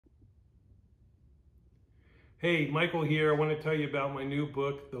Hey, Michael here. I want to tell you about my new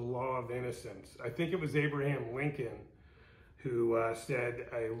book, The Law of Innocence. I think it was Abraham Lincoln who said,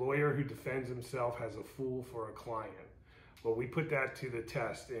 a lawyer who defends himself has a fool for a client. Well, we put that to the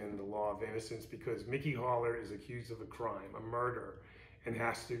test in The Law of Innocence because Mickey Haller is accused of a crime, a murder, and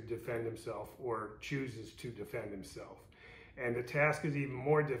has to defend himself or chooses to defend himself. And the task is even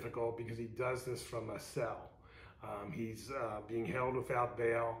more difficult because he does this from a cell. He's being held without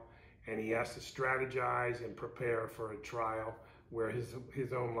bail, and he has to strategize and prepare for a trial where his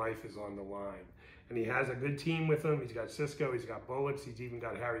own life is on the line. And he has a good team with him. He's got Cisco, he's got Bullets, he's even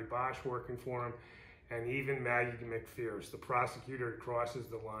got Harry Bosch working for him, and even Maggie McPherce, the prosecutor, crosses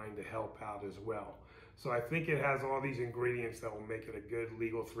the line to help out as well. So I think it has all these ingredients that will make it a good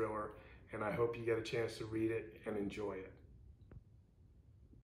legal thriller, and I hope you get a chance to read it and enjoy it.